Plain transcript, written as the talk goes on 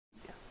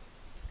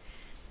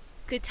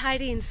Good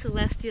tidings,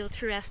 celestial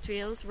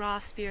terrestrials, raw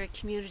spirit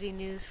community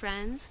news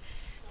friends.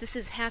 This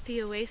is Happy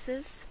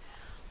Oasis,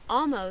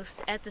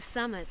 almost at the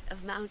summit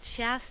of Mount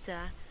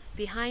Shasta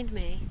behind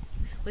me,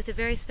 with a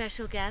very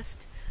special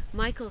guest,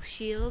 Michael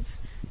Shields,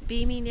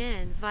 beaming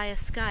in via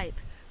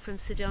Skype from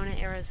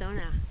Sedona,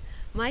 Arizona.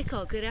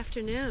 Michael, good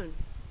afternoon.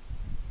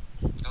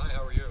 Hi,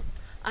 how are you?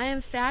 I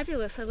am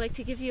fabulous. I'd like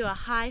to give you a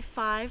high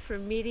five for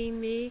meeting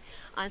me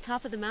on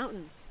top of the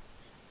mountain.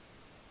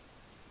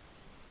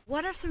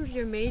 What are some of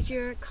your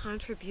major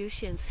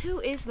contributions? Who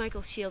is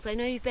Michael Shields? I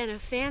know you've been a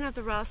fan of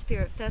the Raw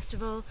Spirit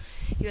Festival.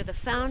 You're the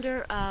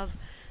founder of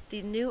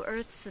the New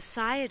Earth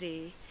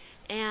Society.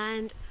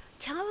 And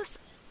tell us,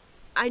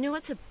 I know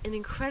it's an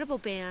incredible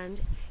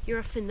band. You're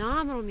a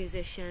phenomenal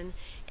musician.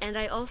 And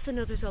I also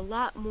know there's a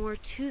lot more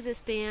to this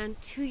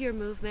band, to your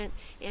movement,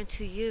 and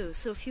to you.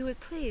 So if you would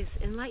please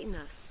enlighten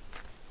us.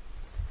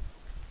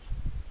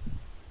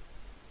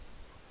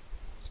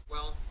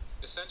 Well,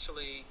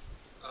 essentially,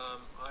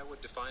 I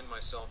would define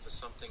myself as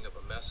something of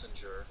a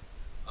messenger,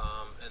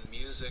 and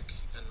music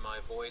and my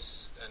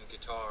voice and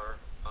guitar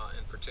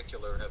in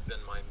particular have been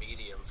my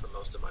medium for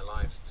most of my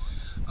life.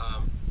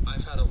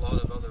 I've had a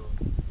lot of other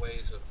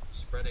ways of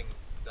spreading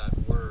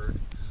that word,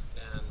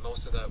 and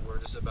most of that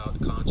word is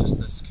about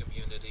consciousness,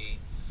 community,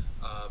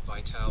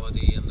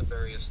 vitality, and the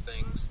various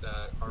things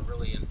that are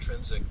really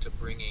intrinsic to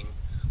bringing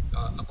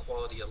a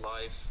quality of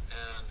life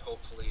and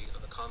hopefully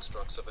the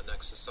constructs of a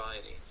next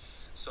society.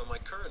 So my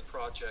current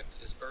project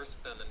is Earth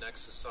and the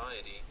Next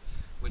Society,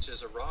 which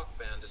is a rock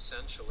band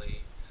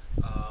essentially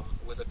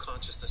with a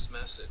consciousness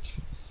message.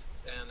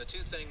 And the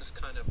two things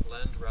kind of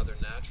blend rather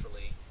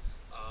naturally.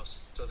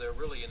 So they're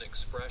really an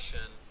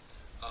expression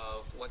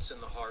of what's in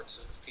the hearts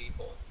of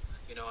people.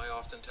 You know, I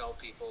often tell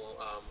people,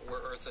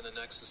 we're Earth and the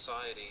Next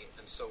Society,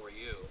 and so are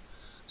you.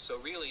 So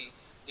really,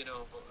 you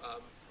know,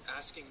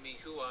 asking me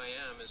who I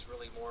am is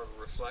really more of a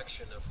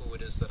reflection of who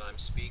it is that I'm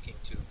speaking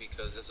to,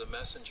 because as a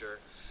messenger,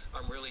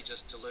 I'm really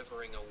just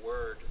delivering a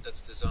word that's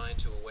designed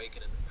to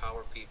awaken and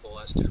empower people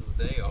as to who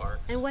they are.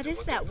 And what is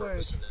what that their word?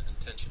 purpose and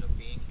intention of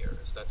being here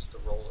is. That's the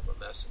role of a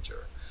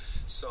messenger.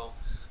 So,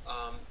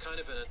 kind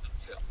of in a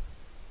nutshell.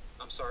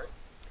 I'm sorry?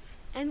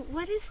 And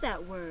what is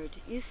that word?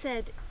 You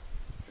said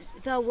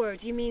the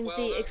word. You mean Well,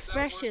 the that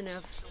expression word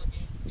of...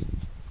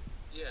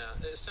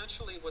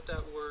 essentially what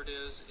that word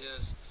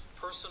is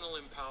personal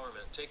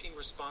empowerment, taking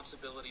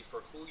responsibility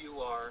for who you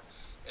are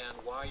and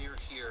why you're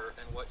here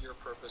and what your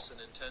purpose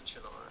and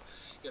intention are.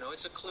 You know,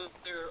 it's a clear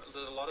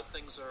that a lot of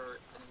things are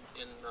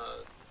in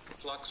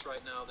flux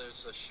right now.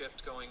 There's a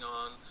shift going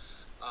on.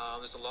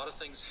 There's a lot of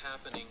things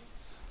happening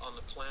on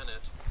the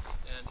planet,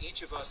 and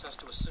each of us has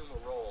to assume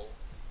a role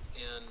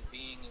in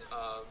being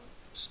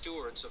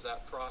stewards of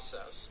that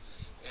process.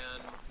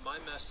 And my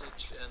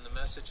message and the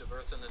message of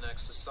Earth and the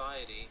Next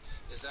Society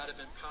is that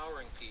of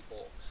empowering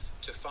people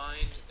to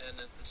find and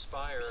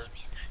inspire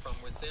from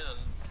within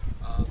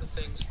the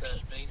things that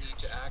they need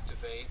to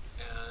activate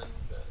and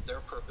their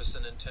purpose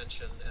and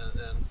intention,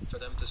 and for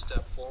them to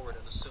step forward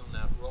and assume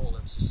that role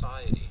in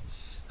society.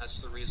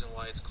 That's the reason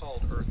why it's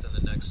called Earth and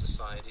the Next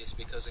Society, is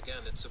because,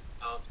 again, it's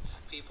about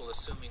people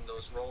assuming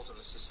those roles in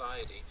the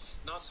society,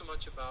 not so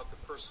much about the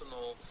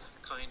personal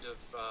kind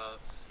of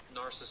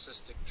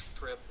narcissistic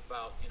trip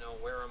about, you know,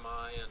 where am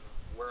I and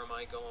where am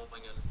I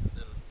going,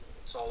 and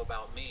it's all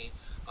about me,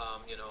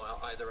 you know,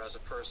 either as a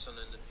person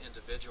and an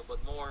individual,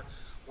 but more,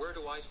 where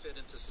do I fit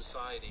into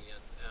society,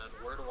 and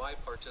where do I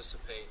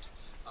participate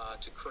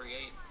to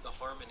create the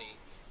harmony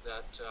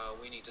that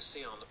we need to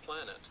see on the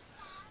planet.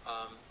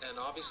 And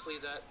obviously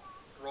that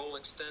role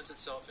extends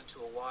itself into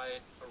a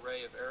wide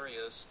array of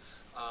areas,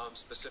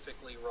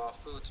 specifically raw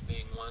foods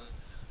being one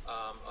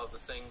of the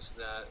things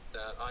that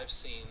I've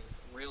seen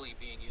really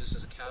being used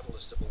as a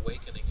catalyst of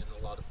awakening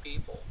in a lot of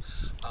people.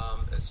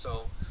 And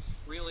so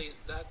really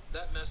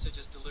that message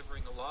is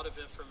delivering a lot of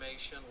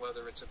information,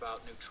 whether it's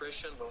about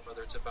nutrition,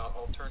 whether it's about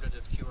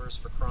alternative cures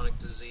for chronic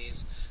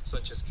disease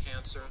such as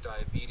cancer,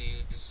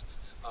 diabetes,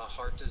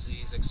 heart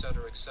disease,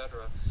 etc.,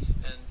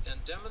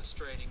 and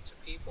demonstrating to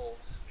people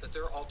that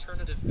there are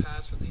alternative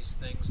paths for these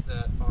things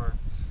that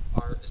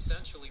are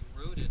essentially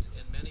rooted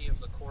in many of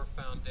the core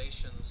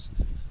foundations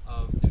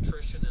of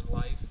nutrition and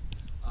life,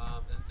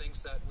 and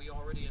things that we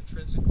already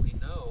intrinsically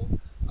know,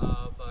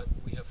 but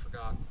we have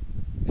forgotten.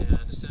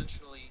 And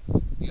essentially,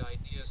 the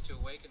idea is to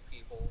awaken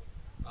people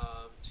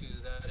to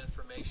that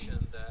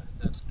information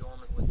that's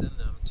dormant within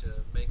them, to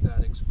make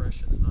that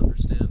expression and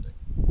understanding.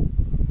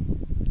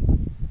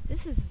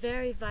 This is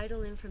very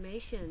vital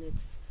information.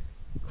 It's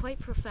quite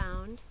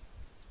profound,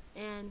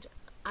 and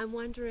I'm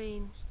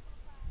wondering,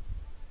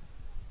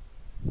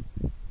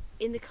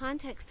 in the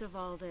context of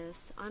all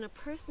this, on a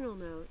personal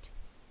note,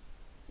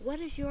 what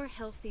is your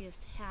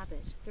healthiest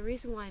habit? The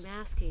reason why I'm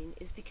asking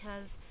is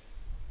because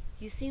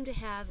you seem to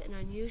have an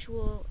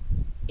unusual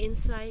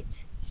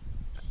insight,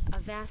 a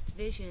vast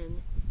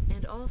vision,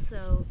 and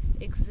also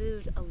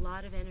exude a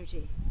lot of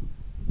energy.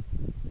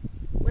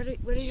 What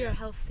are your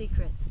health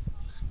secrets?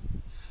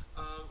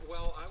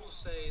 Well, I will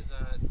say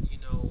that, you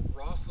know,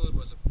 raw food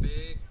was a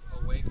big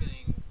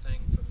awakening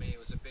thing for me. It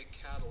was a big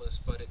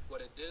but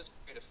what it did is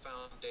create a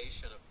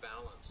foundation of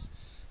balance.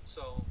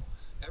 So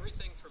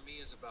everything for me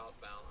is about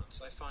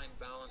balance. I find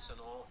balance in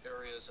all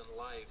areas in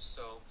life.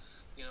 So,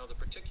 the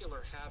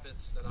particular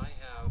habits that I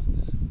have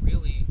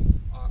really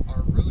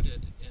are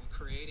rooted in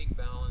creating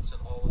balance in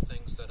all the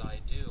things that I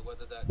do,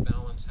 whether that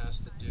balance has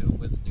to do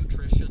with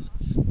nutrition,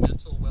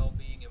 mental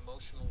well-being,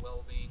 emotional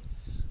well-being.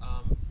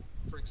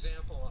 For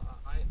example,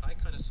 I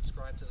kind of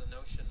subscribe to the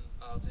notion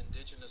of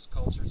indigenous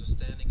cultures as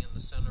standing in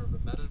the center of a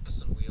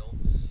medicine wheel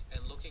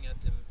and looking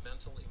at the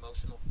mental,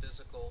 emotional,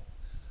 physical,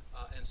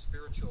 and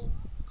spiritual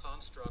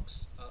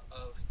constructs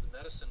of the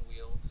medicine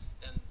wheel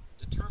and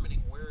determining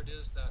where it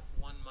is that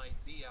one might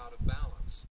be out of balance.